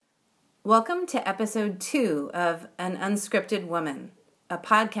Welcome to episode 2 of An Unscripted Woman, a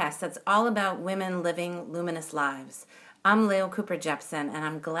podcast that's all about women living luminous lives. I'm Lael Cooper Jepson, and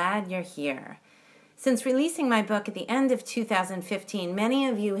I'm glad you're here. Since releasing my book at the end of 2015, many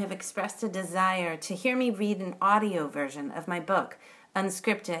of you have expressed a desire to hear me read an audio version of my book,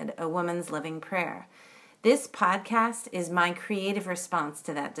 Unscripted, A Woman's Living Prayer. This podcast is my creative response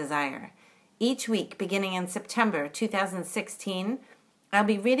to that desire. Each week, beginning in September 2016, I'll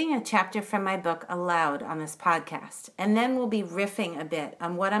be reading a chapter from my book aloud on this podcast, and then we'll be riffing a bit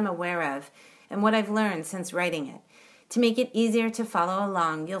on what I'm aware of and what I've learned since writing it. To make it easier to follow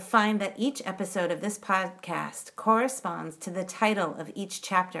along, you'll find that each episode of this podcast corresponds to the title of each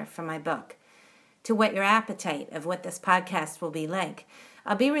chapter from my book. To whet your appetite of what this podcast will be like,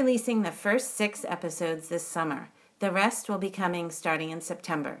 I'll be releasing the first 6 episodes this summer. The rest will be coming starting in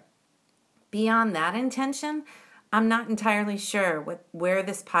September. Beyond that intention, I'm not entirely sure where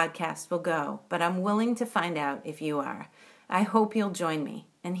this podcast will go, but I'm willing to find out if you are. I hope you'll join me,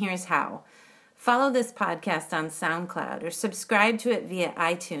 and here's how. Follow this podcast on SoundCloud or subscribe to it via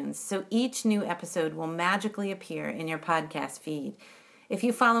iTunes so each new episode will magically appear in your podcast feed. If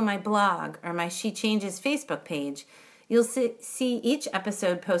you follow my blog or my She Changes Facebook page, you'll see each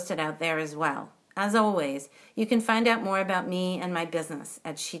episode posted out there as well. As always, you can find out more about me and my business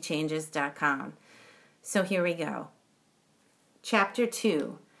at shechanges.com. So here we go. Chapter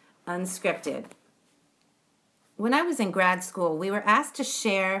 2, Unscripted. When I was in grad school, we were asked to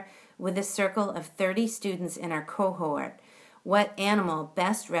share with a circle of 30 students in our cohort what animal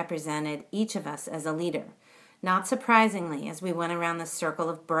best represented each of us as a leader. Not surprisingly, as we went around the circle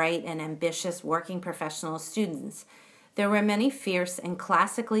of bright and ambitious working professional students, there were many fierce and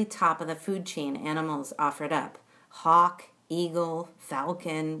classically top of the food chain animals offered up. Hawk, eagle,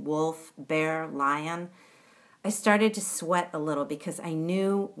 falcon, wolf, bear, lion. I started to sweat a little because I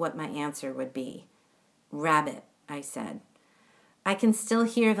knew what my answer would be. Rabbit, I said. I can still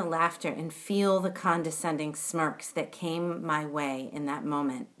hear the laughter and feel the condescending smirks that came my way in that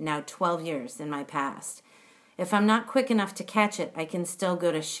moment, now 12 years in my past. If I'm not quick enough to catch it, I can still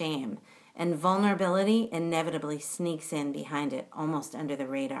go to shame, and vulnerability inevitably sneaks in behind it, almost under the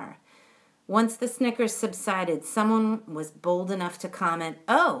radar. Once the snickers subsided, someone was bold enough to comment,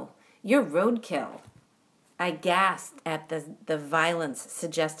 "Oh, you're roadkill." I gasped at the violence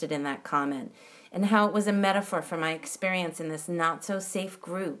suggested in that comment and how it was a metaphor for my experience in this not-so-safe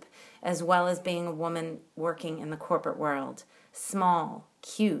group, as well as being a woman working in the corporate world. Small,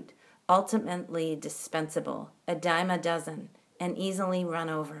 cute, ultimately dispensable, a dime a dozen, and easily run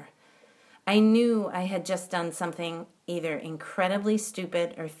over. I knew I had just done something either incredibly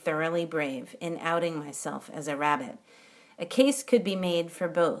stupid or thoroughly brave in outing myself as a rabbit. A case could be made for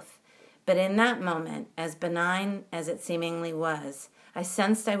both, but in that moment, as benign as it seemingly was, I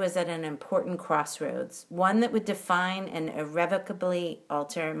sensed I was at an important crossroads, one that would define and irrevocably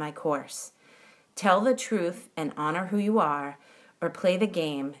alter my course. Tell the truth and honor who you are, or play the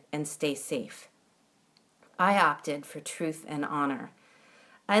game and stay safe. I opted for truth and honor.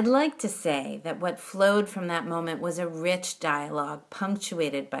 I'd like to say that what flowed from that moment was a rich dialogue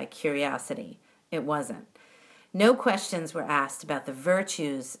punctuated by curiosity. It wasn't. No questions were asked about the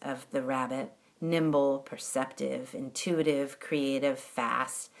virtues of the rabbit, nimble, perceptive, intuitive, creative,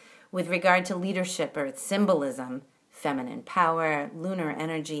 fast, with regard to leadership or its symbolism, feminine power, lunar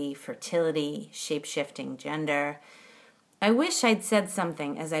energy, fertility, shape-shifting gender. I wish I'd said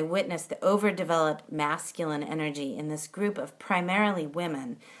something as I witnessed the overdeveloped masculine energy in this group of primarily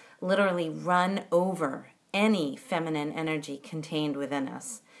women literally run over any feminine energy contained within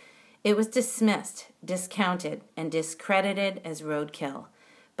us. It was dismissed, discounted, and discredited as roadkill.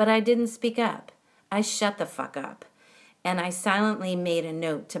 But I didn't speak up. I shut the fuck up. And I silently made a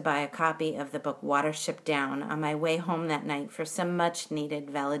note to buy a copy of the book Watership Down on my way home that night for some much-needed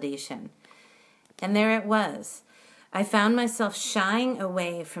validation. And there it was. I found myself shying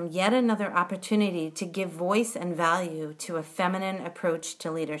away from yet another opportunity to give voice and value to a feminine approach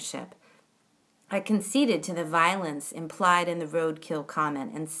to leadership. I conceded to the violence implied in the roadkill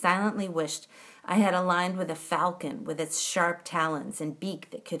comment and silently wished I had aligned with a falcon with its sharp talons and beak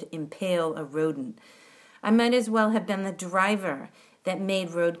that could impale a rodent. I might as well have been the driver that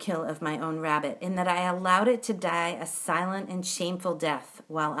made roadkill of my own rabbit, in that I allowed it to die a silent and shameful death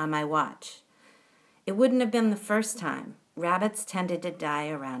while on my watch. It wouldn't have been the first time. Rabbits tended to die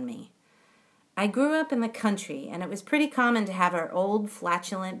around me. I grew up in the country, and it was pretty common to have our old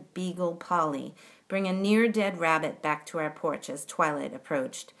flatulent beagle Polly bring a near-dead rabbit back to our porch as twilight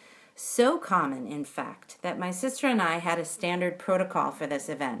approached. So common, in fact, that my sister and I had a standard protocol for this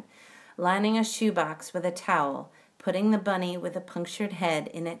event, lining a shoebox with a towel, putting the bunny with a punctured head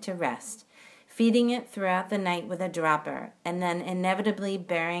in it to rest, feeding it throughout the night with a dropper, and then inevitably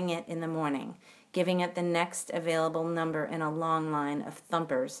burying it in the morning, giving it the next available number in a long line of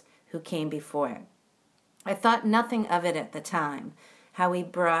thumpers who came before it. I thought nothing of it at the time, how we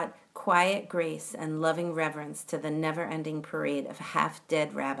brought quiet grace and loving reverence to the never-ending parade of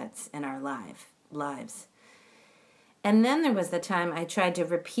half-dead rabbits in our lives. And then there was the time I tried to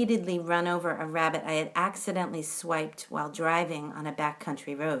repeatedly run over a rabbit I had accidentally swiped while driving on a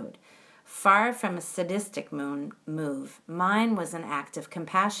backcountry road. Far from a sadistic move, mine was an act of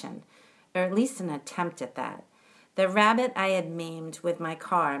compassion, or at least an attempt at that. The rabbit I had maimed with my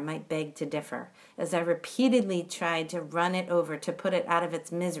car might beg to differ, as I repeatedly tried to run it over to put it out of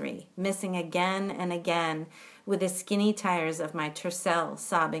its misery, missing again and again with the skinny tires of my Tercel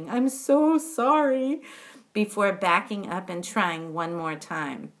sobbing, "I'm so sorry," before backing up and trying one more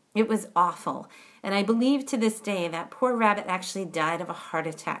time. It was awful, and I believe to this day that poor rabbit actually died of a heart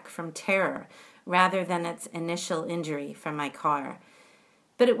attack from terror rather than its initial injury from my car.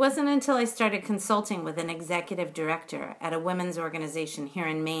 But it wasn't until I started consulting with an executive director at a women's organization here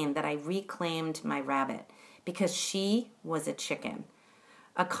in Maine that I reclaimed my rabbit, because she was a chicken.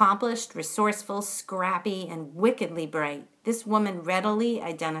 Accomplished, resourceful, scrappy, and wickedly bright, this woman readily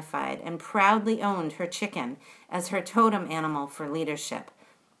identified and proudly owned her chicken as her totem animal for leadership.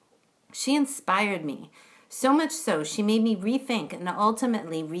 She inspired me, so much so she made me rethink and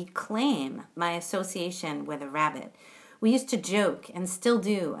ultimately reclaim my association with a rabbit. We used to joke, and still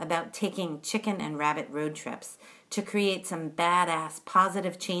do, about taking chicken and rabbit road trips to create some badass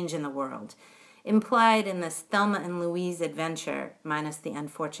positive change in the world. Implied in this Thelma and Louise adventure, minus the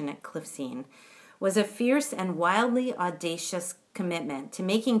unfortunate cliff scene, was a fierce and wildly audacious commitment to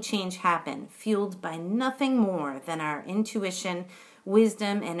making change happen, fueled by nothing more than our intuition,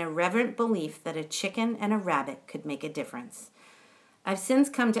 wisdom, and irreverent belief that a chicken and a rabbit could make a difference. I've since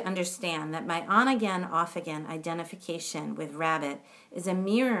come to understand that my on-again, off-again identification with rabbit is a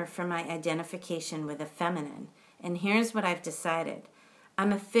mirror for my identification with the feminine. And here's what I've decided.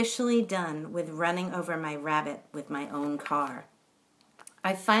 I'm officially done with running over my rabbit with my own car.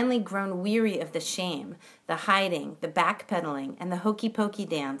 I've finally grown weary of the shame, the hiding, the backpedaling, and the hokey-pokey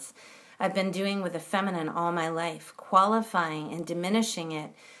dance I've been doing with the feminine all my life, qualifying and diminishing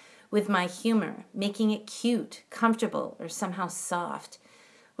it with my humor, making it cute, comfortable, or somehow soft,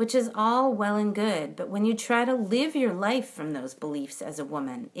 which is all well and good, but when you try to live your life from those beliefs as a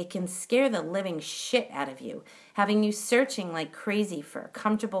woman, it can scare the living shit out of you, having you searching like crazy for a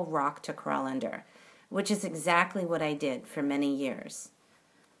comfortable rock to crawl under, which is exactly what I did for many years.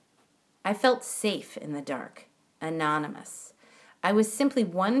 I felt safe in the dark, anonymous. I was simply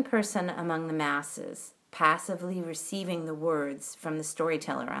one person among the masses, passively receiving the words from the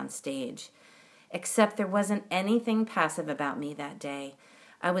storyteller on stage. Except there wasn't anything passive about me that day.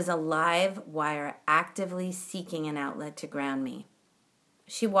 I was a live wire actively seeking an outlet to ground me.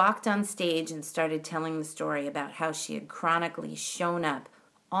 She walked on stage and started telling the story about how she had chronically shown up,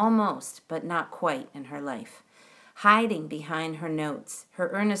 almost but not quite, in her life, hiding behind her notes, her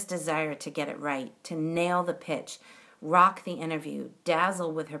earnest desire to get it right, to nail the pitch, rock the interview,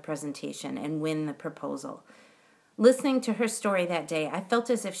 dazzle with her presentation, and win the proposal. Listening to her story that day, I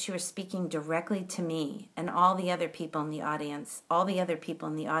felt as if she were speaking directly to me and all the other people in the audience. All the other people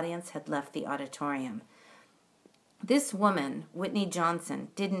in the audience had left the auditorium. This woman, Whitney Johnson,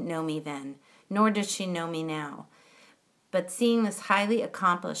 didn't know me then, nor does she know me now. But seeing this highly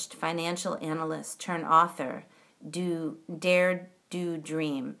accomplished financial analyst turn author, dare,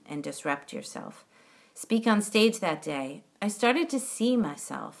 dream, and disrupt yourself, speak on stage that day, I started to see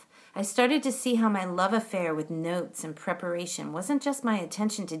myself. I started to see how my love affair with notes and preparation wasn't just my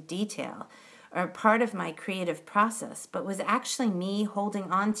attention to detail or part of my creative process, but was actually me holding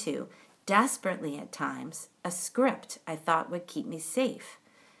on to, desperately at times, a script I thought would keep me safe.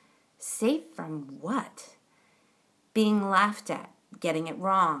 Safe from what? Being laughed at, getting it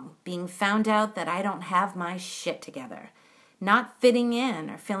wrong, being found out that I don't have my shit together, not fitting in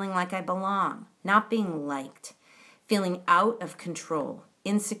or feeling like I belong, not being liked, feeling out of control,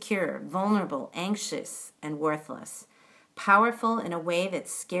 insecure, vulnerable, anxious, and worthless, powerful in a way that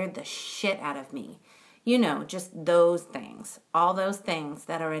scared the shit out of me. You know, just those things, all those things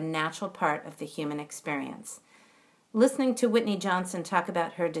that are a natural part of the human experience. Listening to Whitney Johnson talk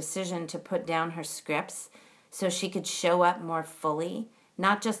about her decision to put down her scripts so she could show up more fully,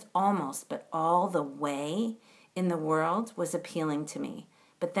 not just almost, but all the way in the world, was appealing to me.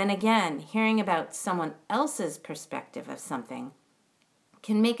 But then again, hearing about someone else's perspective of something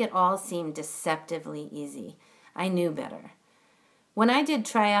can make it all seem deceptively easy. I knew better. When I did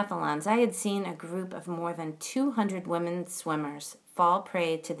triathlons, I had seen a group of more than 200 women swimmers fall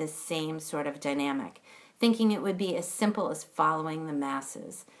prey to this same sort of dynamic, thinking it would be as simple as following the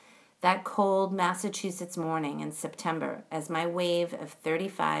masses. That cold Massachusetts morning in September, as my wave of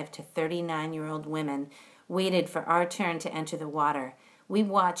 35 to 39-year-old women waited for our turn to enter the water, we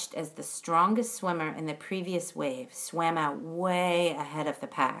watched as the strongest swimmer in the previous wave swam out way ahead of the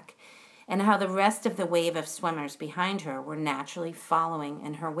pack, and how the rest of the wave of swimmers behind her were naturally following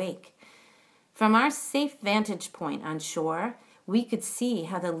in her wake. From our safe vantage point on shore, we could see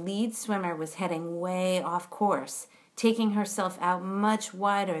how the lead swimmer was heading way off course, taking herself out much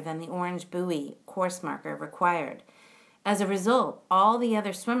wider than the orange buoy course marker required. As a result, all the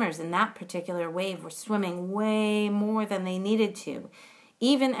other swimmers in that particular wave were swimming way more than they needed to,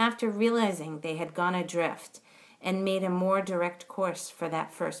 even after realizing they had gone adrift and made a more direct course for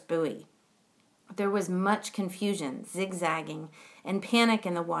that first buoy. There was much confusion, zigzagging, and panic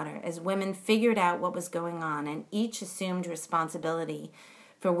in the water as women figured out what was going on and each assumed responsibility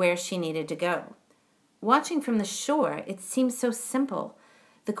for where she needed to go. Watching from the shore, it seemed so simple.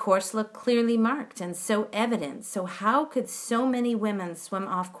 The course looked clearly marked and so evident, so how could so many women swim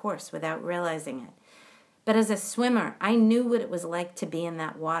off course without realizing it? But as a swimmer, I knew what it was like to be in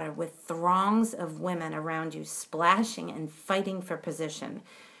that water with throngs of women around you splashing and fighting for position,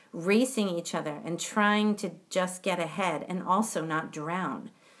 racing each other and trying to just get ahead and also not drown.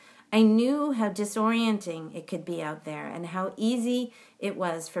 I knew how disorienting it could be out there and how easy it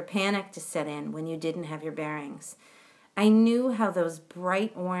was for panic to set in when you didn't have your bearings. I knew how those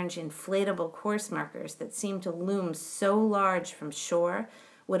bright orange inflatable course markers that seemed to loom so large from shore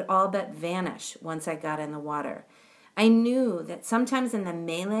would all but vanish once I got in the water. I knew that sometimes in the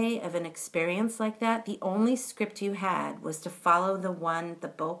melee of an experience like that, the only script you had was to follow the one the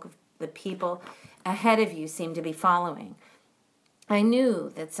bulk of the people ahead of you seemed to be following. I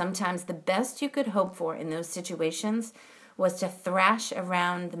knew that sometimes the best you could hope for in those situations was to thrash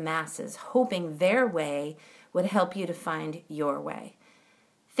around the masses, hoping their way would help you to find your way.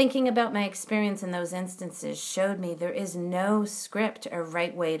 Thinking about my experience in those instances showed me there is no script or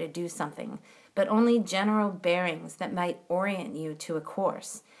right way to do something, but only general bearings that might orient you to a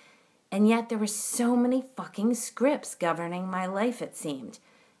course. And yet there were so many fucking scripts governing my life, it seemed.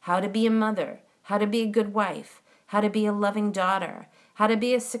 How to be a mother, how to be a good wife, how to be a loving daughter, how to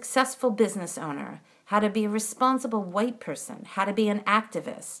be a successful business owner, how to be a responsible white person, how to be an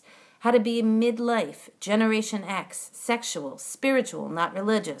activist, how to be midlife, Generation X, sexual, spiritual, not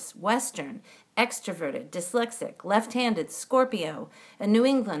religious, Western, extroverted, dyslexic, left-handed, Scorpio, a New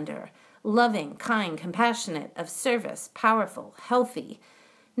Englander, loving, kind, compassionate, of service, powerful, healthy.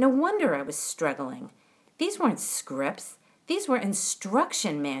 No wonder I was struggling. These weren't scripts. These were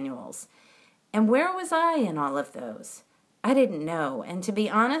instruction manuals. And where was I in all of those? I didn't know, and to be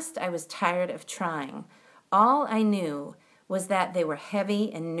honest, I was tired of trying. All I knew was that they were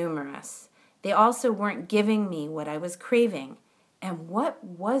heavy and numerous. They also weren't giving me what I was craving. And what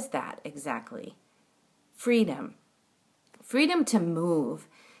was that exactly? Freedom. Freedom to move.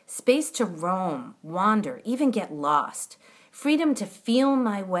 Space to roam, wander, even get lost. Freedom to feel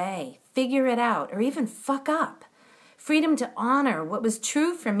my way, figure it out, or even fuck up. Freedom to honor what was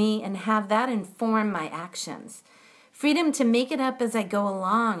true for me and have that inform my actions. Freedom to make it up as I go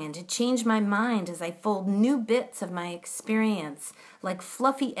along and to change my mind as I fold new bits of my experience like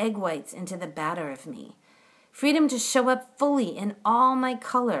fluffy egg whites into the batter of me. Freedom to show up fully in all my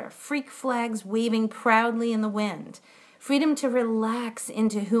color, freak flags waving proudly in the wind. Freedom to relax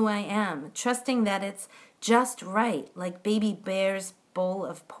into who I am, trusting that it's just right, like Baby Bear's bowl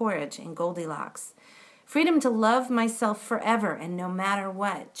of porridge in Goldilocks. Freedom to love myself forever and no matter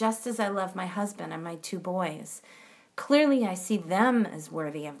what, just as I love my husband and my 2 boys. Clearly, I see them as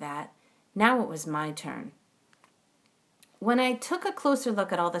worthy of that. Now it was my turn. When I took a closer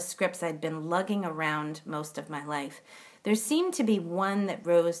look at all the scripts I'd been lugging around most of my life, there seemed to be one that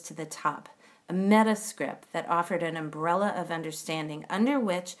rose to the top, a meta script that offered an umbrella of understanding under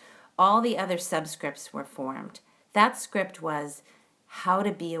which all the other subscripts were formed. That script was how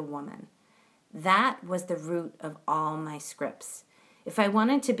to be a woman. That was the root of all my scripts. If I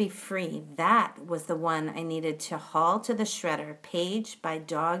wanted to be free, that was the one I needed to haul to the shredder, page by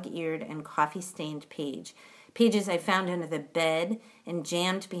dog-eared and coffee-stained page. Pages I found under the bed and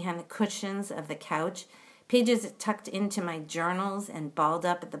jammed behind the cushions of the couch. Pages tucked into my journals and balled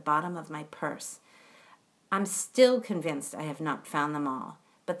up at the bottom of my purse. I'm still convinced I have not found them all,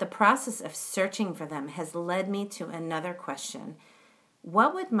 but the process of searching for them has led me to another question.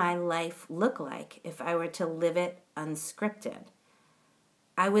 What would my life look like if I were to live it unscripted?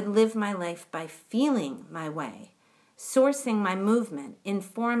 I would live my life by feeling my way. sourcing my movement,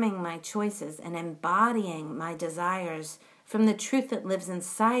 informing my choices, and embodying my desires from the truth that lives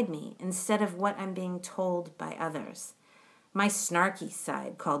inside me instead of what I'm being told by others. My snarky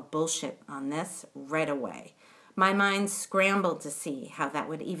side called bullshit on this right away. My mind scrambled to see how that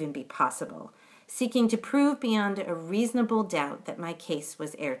would even be possible, seeking to prove beyond a reasonable doubt that my case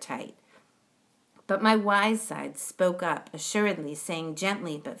was airtight. But my wise side spoke up, assuredly, saying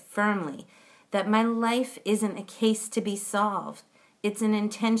gently but firmly that my life isn't a case to be solved. It's an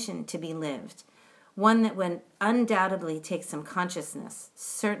intention to be lived, one that would undoubtedly take some consciousness,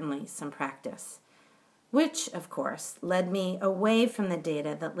 certainly some practice. Which, of course, led me away from the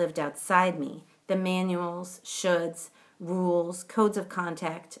data that lived outside me, the manuals, shoulds, rules, codes of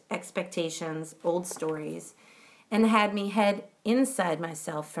conduct, expectations, old stories, and had me head inside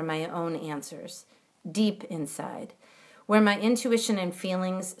myself for my own answers, deep inside, where my intuition and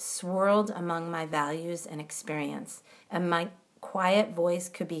feelings swirled among my values and experience, and my quiet voice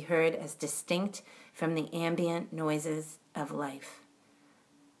could be heard as distinct from the ambient noises of life.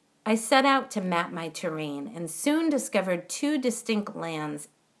 I set out to map my terrain and soon discovered two distinct lands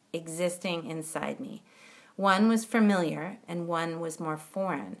existing inside me. One was familiar and one was more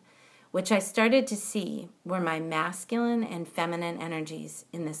foreign, which I started to see were my masculine and feminine energies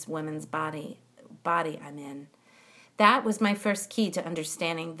in this woman's body I'm in. That was my first key to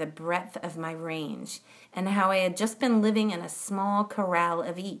understanding the breadth of my range and how I had just been living in a small corral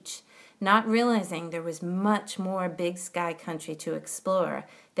of each, not realizing there was much more big sky country to explore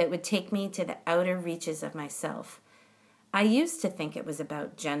that would take me to the outer reaches of myself. I used to think it was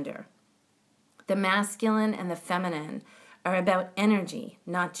about gender. The masculine and the feminine are about energy,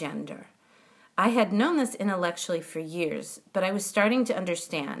 not gender. I had known this intellectually for years, but I was starting to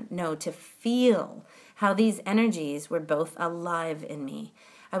understand, no, to feel how these energies were both alive in me.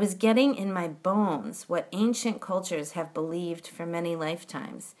 I was getting in my bones what ancient cultures have believed for many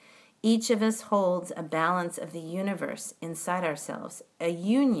lifetimes. Each of us holds a balance of the universe inside ourselves, a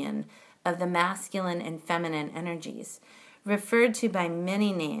union of the masculine and feminine energies, referred to by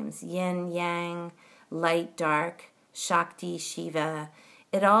many names, yin, yang, light, dark, Shakti, Shiva.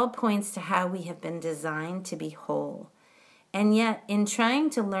 It all points to how we have been designed to be whole. And yet, in trying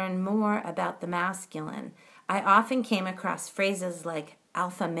to learn more about the masculine, I often came across phrases like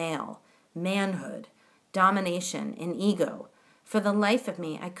alpha male, manhood, domination, and ego. For the life of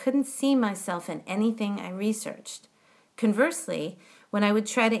me, I couldn't see myself in anything I researched. Conversely, when I would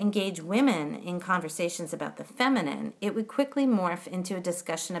try to engage women in conversations about the feminine, it would quickly morph into a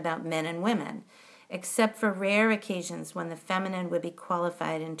discussion about men and women, except for rare occasions when the feminine would be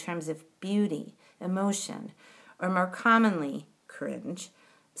qualified in terms of beauty, emotion, or more commonly, cringe,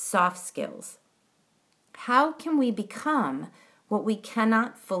 soft skills. How can we become what we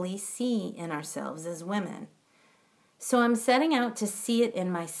cannot fully see in ourselves as women? So I'm setting out to see it in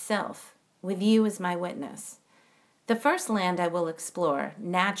myself, with you as my witness. The first land I will explore,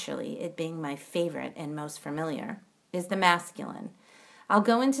 naturally it being my favorite and most familiar, is the masculine. I'll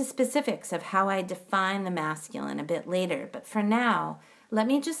go into specifics of how I define the masculine a bit later, but for now, let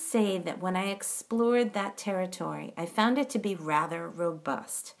me just say that when I explored that territory, I found it to be rather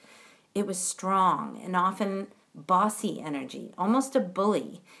robust. It was strong and often bossy energy, almost a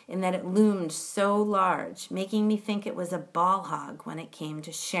bully, in that it loomed so large, making me think it was a ball hog when it came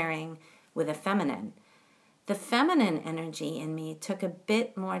to sharing with a feminine. The feminine energy in me took a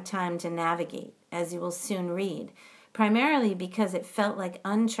bit more time to navigate, as you will soon read, primarily because it felt like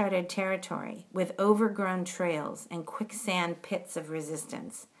uncharted territory with overgrown trails and quicksand pits of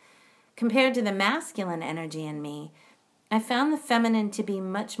resistance. Compared to the masculine energy in me, I found the feminine to be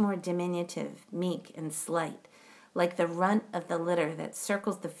much more diminutive, meek, and slight, like the runt of the litter that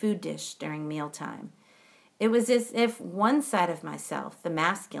circles the food dish during mealtime. It was as if one side of myself, the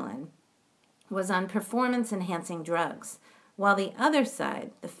masculine, was on performance-enhancing drugs, while the other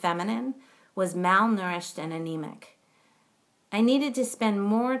side, the feminine, was malnourished and anemic. I needed to spend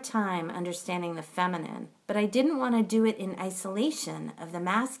more time understanding the feminine, but I didn't want to do it in isolation of the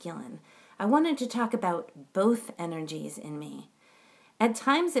masculine. I wanted to talk about both energies in me. At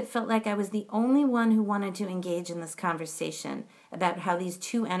times it felt like I was the only one who wanted to engage in this conversation about how these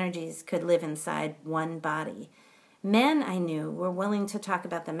two energies could live inside one body. Men, I knew, were willing to talk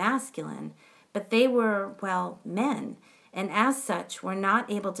about the masculine, but they were, well, men, and as such were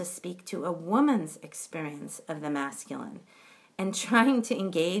not able to speak to a woman's experience of the masculine. And trying to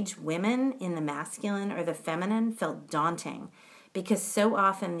engage women in the masculine or the feminine felt daunting, because so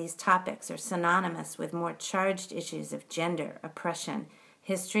often these topics are synonymous with more charged issues of gender, oppression,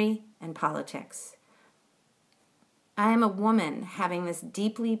 history, and politics. I am a woman having this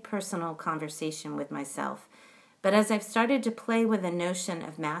deeply personal conversation with myself, But as I've started to play with the notion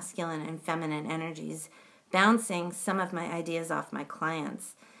of masculine and feminine energies, bouncing some of my ideas off my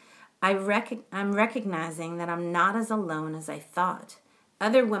clients, I'm recognizing that I'm not as alone as I thought.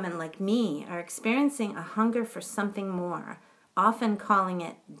 Other women like me are experiencing a hunger for something more, often calling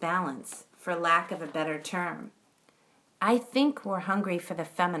it balance, for lack of a better term. I think we're hungry for the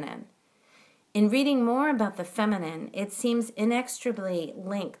feminine. In reading more about the feminine, it seems inextricably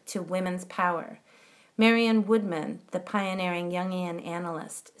linked to women's power. Marianne Woodman, the pioneering Jungian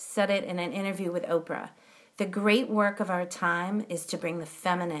analyst, said it in an interview with Oprah. The great work of our time is to bring the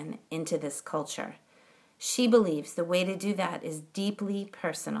feminine into this culture. She believes the way to do that is deeply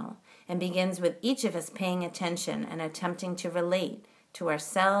personal and begins with each of us paying attention and attempting to relate to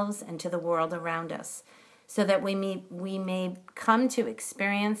ourselves and to the world around us, so that we may come to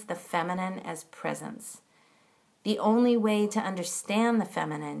experience the feminine as presence. The only way to understand the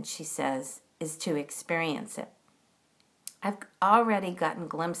feminine, she says, is to experience it. I've already gotten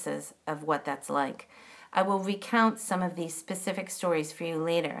glimpses of what that's like. I will recount some of these specific stories for you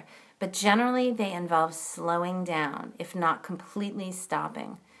later, but generally they involve slowing down, if not completely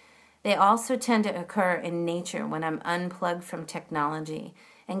stopping. They also tend to occur in nature when I'm unplugged from technology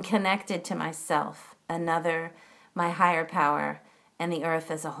and connected to myself, another, my higher power, and the earth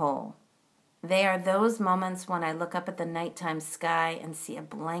as a whole. They are those moments when I look up at the nighttime sky and see a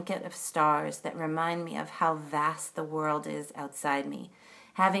blanket of stars that remind me of how vast the world is outside me,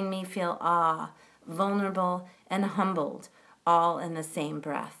 having me feel awe, vulnerable, and humbled, all in the same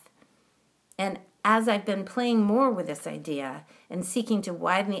breath. And as I've been playing more with this idea and seeking to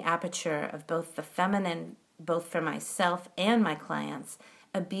widen the aperture of both the feminine, both for myself and my clients,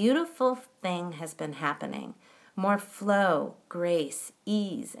 a beautiful thing has been happening. More flow, grace,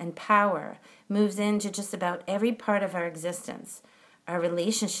 ease, and power moves into just about every part of our existence. Our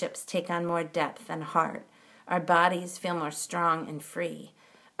relationships take on more depth and heart. Our bodies feel more strong and free.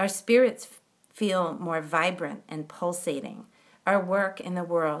 Our spirits feel more vibrant and pulsating. Our work in the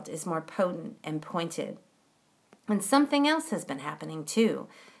world is more potent and pointed. And something else has been happening too,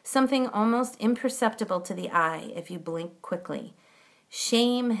 something almost imperceptible to the eye if you blink quickly.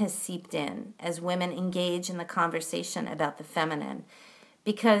 Shame has seeped in as women engage in the conversation about the feminine,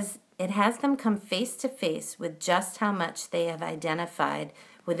 because it has them come face to face with just how much they have identified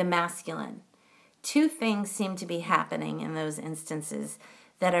with the masculine. Two things seem to be happening in those instances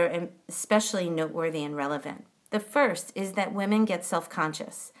that are especially noteworthy and relevant. The first is that women get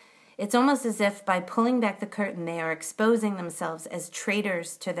self-conscious. It's almost as if by pulling back the curtain, they are exposing themselves as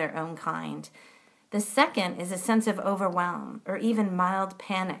traitors to their own kind. The second is a sense of overwhelm or even mild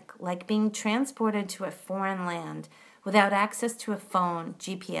panic, like being transported to a foreign land without access to a phone,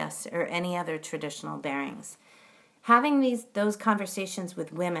 GPS, or any other traditional bearings. Having those conversations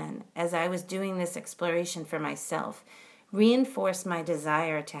with women as I was doing this exploration for myself reinforced my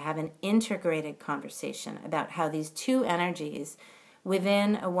desire to have an integrated conversation about how these two energies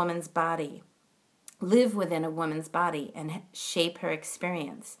within a woman's body live within a woman's body and shape her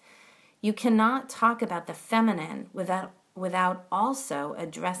experience. You cannot talk about the feminine without also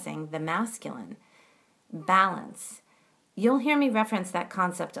addressing the masculine. Balance. You'll hear me reference that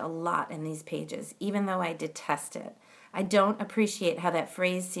concept a lot in these pages, even though I detest it. I don't appreciate how that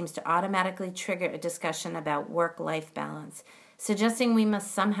phrase seems to automatically trigger a discussion about work-life balance, suggesting we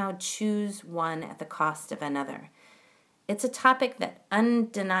must somehow choose one at the cost of another. It's a topic that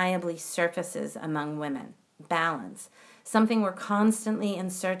undeniably surfaces among women. Balance. Something we're constantly in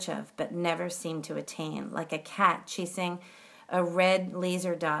search of but never seem to attain, like a cat chasing a red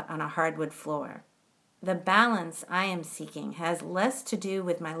laser dot on a hardwood floor. The balance I am seeking has less to do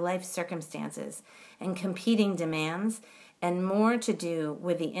with my life circumstances and competing demands and more to do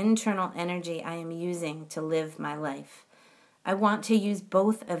with the internal energy I am using to live my life. I want to use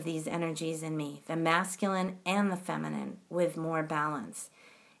both of these energies in me, the masculine and the feminine, with more balance.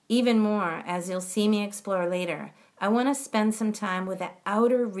 Even more, as you'll see me explore later, I want to spend some time with the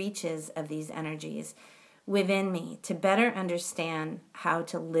outer reaches of these energies within me to better understand how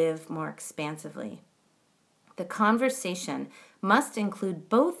to live more expansively. The conversation must include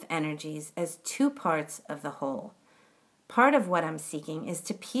both energies as two parts of the whole. Part of what I'm seeking is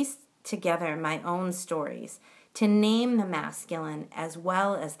to piece together my own stories, to name the masculine as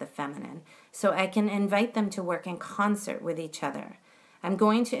well as the feminine, so I can invite them to work in concert with each other. I'm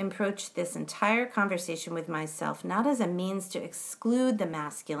going to approach this entire conversation with myself not as a means to exclude the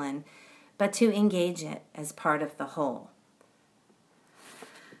masculine, but to engage it as part of the whole.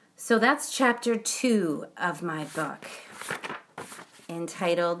 So that's chapter 2 of my book,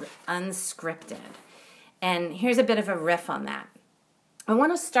 entitled Unscripted. And here's a bit of a riff on that. I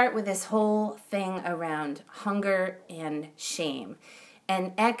want to start with this whole thing around hunger and shame,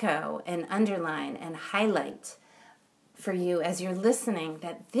 and echo and underline and highlight for you as you're listening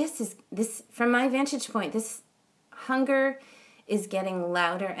that this from my vantage point, this hunger is getting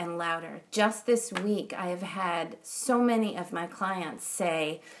louder and louder. Just this week, I have had so many of my clients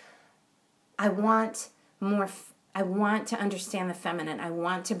say, I want more. I want to understand the feminine. I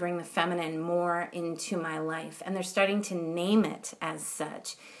want to bring the feminine more into my life. And they're starting to name it as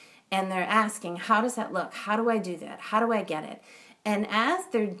such. And they're asking, how does that look? How do I do that? How do I get it? And as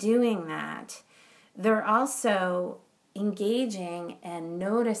they're doing that, they're also engaging and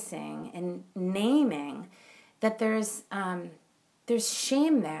noticing and naming that there's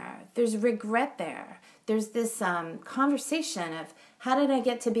shame there, there's regret there, there's this conversation of how did I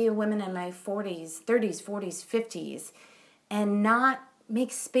get to be a woman in my 40s, 30s, 40s, 50s, and not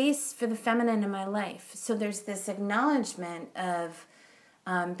make space for the feminine in my life. So there's this acknowledgement of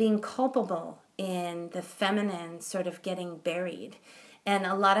being culpable in the feminine sort of getting buried. And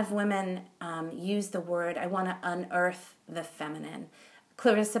a lot of women use the word, I want to unearth the feminine.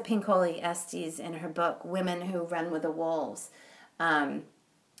 Clarissa Pinkola Estes, in her book, Women Who Run with the Wolves,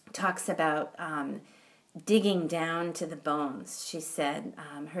 talks about digging down to the bones. She said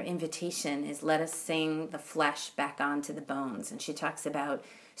her invitation is, let us sing the flesh back onto the bones. And she talks about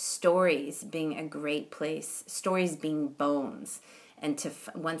stories being a great place, stories being bones. And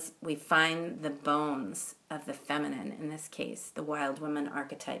once we find the bones of the feminine, in this case, the wild woman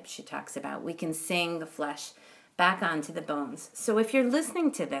archetype she talks about, we can sing the flesh back onto the bones. So if you're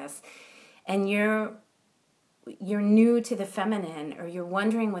listening to this and you're new to the feminine, or you're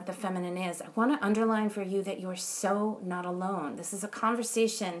wondering what the feminine is, I want to underline for you that you're so not alone. This is a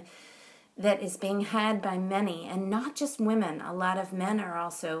conversation that is being had by many, and not just women. A lot of men are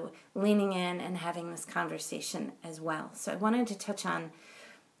also leaning in and having this conversation as well. So I wanted to touch on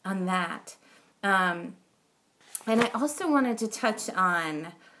that. And I also wanted to touch on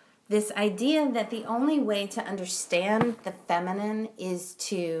this idea that the only way to understand the feminine is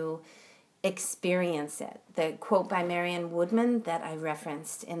to experience it. The quote by Marion Woodman that I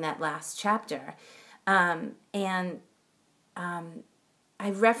referenced in that last chapter. I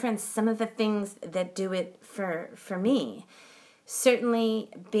referenced some of the things that do it for me.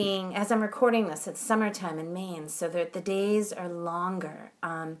 Certainly being, as I'm recording this, it's summertime in Maine, so that the days are longer.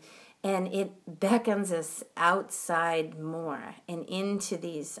 And it beckons us outside more and into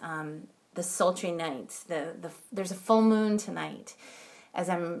these, the sultry nights. There's a full moon tonight as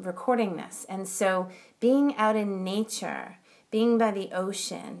I'm recording this. And so being out in nature, being by the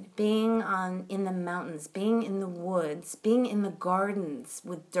ocean, being in the mountains, being in the woods, being in the gardens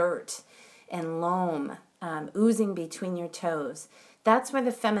with dirt and loam oozing between your toes, that's where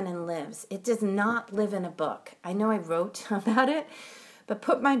the feminine lives. It does not live in a book. I know I wrote about it, but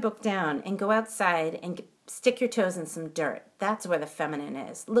put my book down and go outside and stick your toes in some dirt. That's where the feminine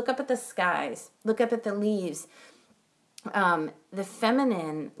is. Look up at the skies. Look up at the leaves. The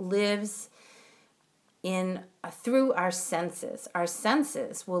feminine lives through our senses. Our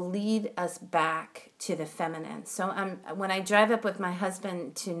senses will lead us back to the feminine. So when I drive up with my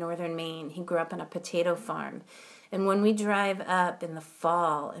husband to northern Maine, he grew up on a potato farm. And when we drive up in the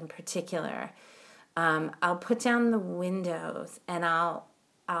fall in particular, I'll put down the windows and I'll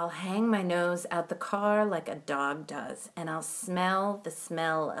hang my nose out the car like a dog does, and I'll smell the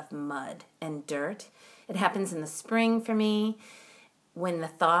smell of mud and dirt. It happens in the spring for me when the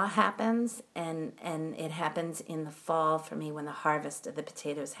thaw happens, and it happens in the fall for me when the harvest of the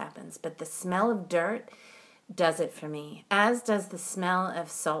potatoes happens. But the smell of dirt does it for me, as does the smell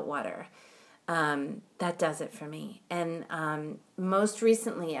of salt water. That does it for me. And most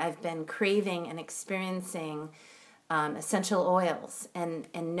recently, I've been craving and experiencing essential oils and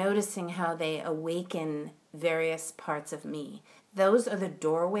noticing how they awaken various parts of me. Those are the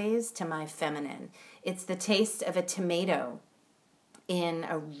doorways to my feminine. It's the taste of a tomato, in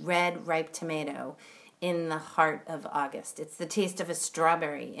a red ripe tomato in the heart of August. It's the taste of a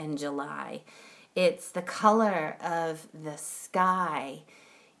strawberry in July. It's the color of the sky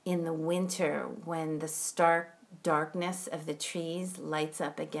in the winter when the stark darkness of the trees lights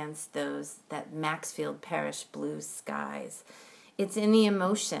up against that Maxfield Parrish blue skies. It's in the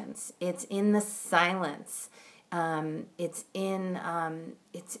emotions. It's in the silence. It's in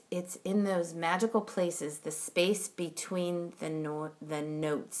those magical places, the space between the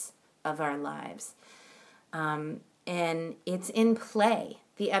notes of our lives, and it's in play.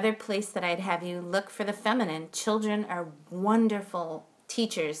 The other place that I'd have you look for the feminine. Children are wonderful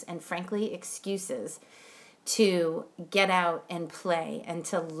teachers and, frankly, excuses to get out and play and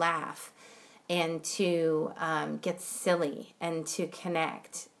to laugh and to get silly and to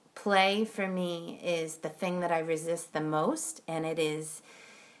connect. Play for me is the thing that I resist the most, and it is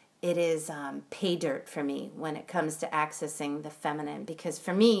pay dirt for me when it comes to accessing the feminine, because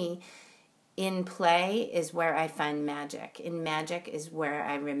for me, in play is where I find magic. In magic is where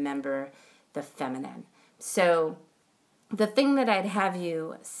I remember the feminine. So the thing that I'd have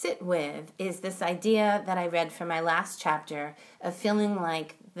you sit with is this idea that I read from my last chapter of feeling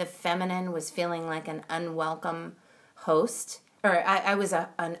like the feminine was feeling like an unwelcome host, or I was a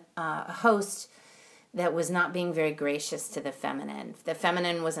host that was not being very gracious to the feminine. The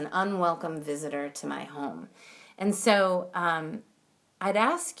feminine was an unwelcome visitor to my home. And so I'd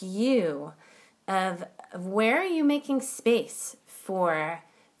ask you of where are you making space for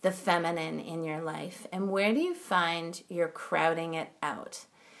the feminine in your life, and where do you find you're crowding it out?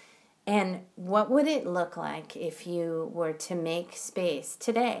 And what would it look like if you were to make space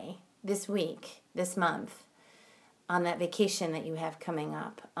today, this week, this month, on that vacation that you have coming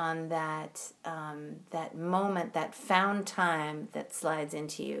up, on that that moment, that found time that slides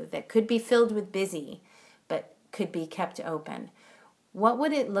into you, that could be filled with busy, but could be kept open? What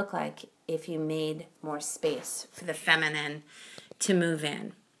would it look like if you made more space for the feminine to move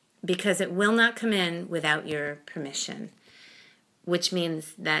in? Because it will not come in without your permission, which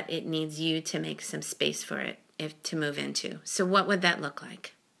means that it needs you to make some space for it to move into. So what would that look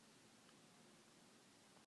like?